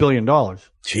made over $1 billion.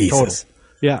 Jesus.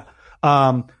 Total.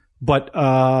 Yeah. But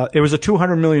it was a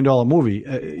 $200 million movie.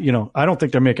 I don't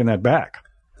think they're making that back.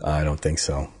 I don't think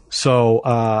so. So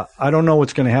I don't know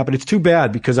what's going to happen. It's too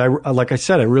bad because like I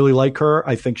said, I really like her.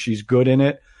 I think she's good in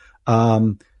it.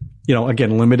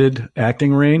 Again, limited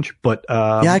acting range, but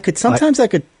I could.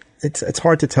 It's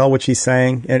hard to tell what she's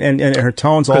saying, and her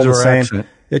tone's all the same. Accent.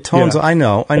 The tones, I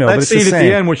know, but it's the same. At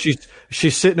the end when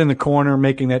she's sitting in the corner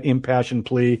making that impassioned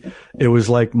plea, it was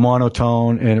like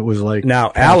monotone, and it was like.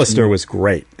 Now, Alistair was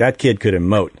great. That kid could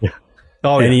emote. Yeah.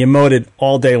 And he emoted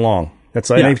all day long. That's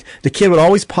like the kid would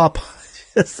always pop.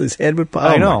 His head would pop.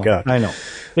 I know. Oh my God. I know.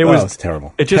 It was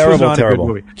terrible. It just was not a good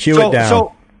movie. Cue it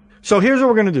down. So here's what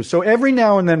we're going to do. So every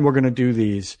now and then we're going to do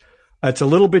these. It's a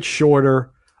little bit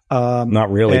shorter. Not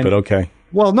really, but okay.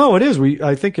 Well, no, it is.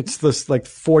 I think it's this like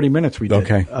 40 minutes we did.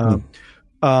 Okay.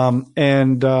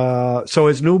 So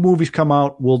as new movies come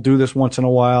out, we'll do this once in a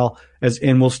while,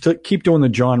 and we'll still keep doing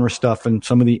the genre stuff and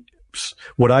some of the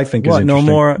what I think is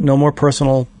interesting. No more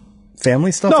personal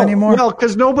family stuff anymore. Well,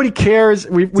 because nobody cares.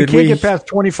 We can't get past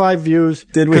 25 views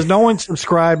because no one's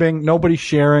subscribing, nobody's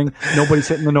sharing, nobody's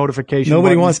hitting the notification.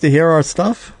 Nobody button. wants to hear our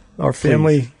stuff, our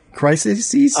family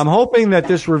crises. I'm hoping that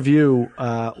this review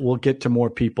will get to more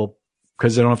people,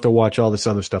 because they don't have to watch all this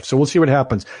other stuff. So we'll see what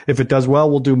happens. If it does well,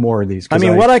 we'll do more of these.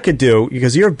 What I could do,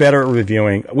 because you're better at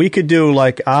reviewing, we could do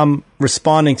like I'm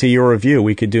responding to your review.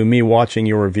 We could do me watching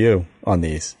your review on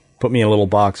these. Put me in a little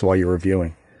box while you're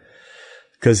reviewing.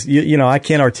 Because, I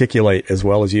can't articulate as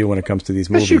well as you when it comes to these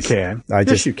movies. Yes, you can.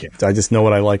 You can. I just know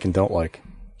what I like and don't like.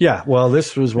 Yeah, well,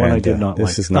 this was one I did not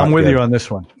like. Is not I'm with good. you on this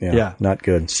one. Yeah. Not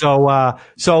good. So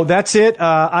that's it.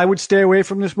 I would stay away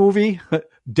from this movie.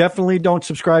 Definitely don't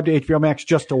subscribe to HBO Max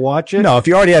just to watch it. No, if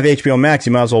you already have HBO Max,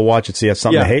 you might as well watch it so you have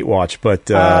something to hate watch. But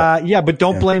but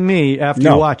don't blame me after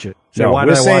you watch it. So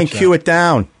we're saying cue it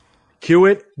down. Cue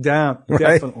it down,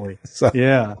 definitely.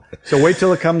 Right? So wait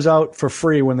till it comes out for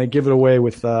free when they give it away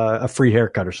with a free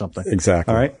haircut or something.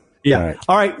 Exactly. All right. Yeah.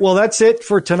 All right. Well, that's it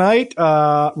for tonight.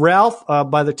 Ralph,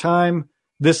 by the time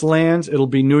this lands, it'll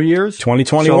be New Year's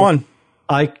 2021. So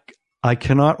I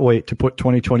cannot wait to put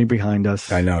 2020 behind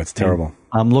us. I know, it's terrible. And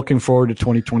I'm looking forward to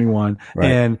 2021.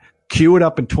 Right. And Cue It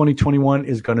Up in 2021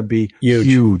 is going to be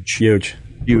huge.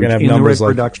 We're going to have numbers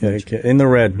like in the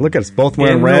red. Look at us, both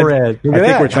wearing red. I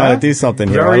think we're trying to do something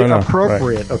here. Very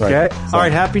appropriate, okay? Right. All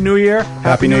right, Happy New Year.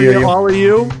 Happy New Year to all of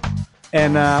you.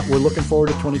 And we're looking forward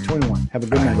to 2021. Have a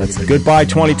good night. Goodbye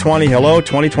 2020. Hello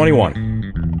 2021.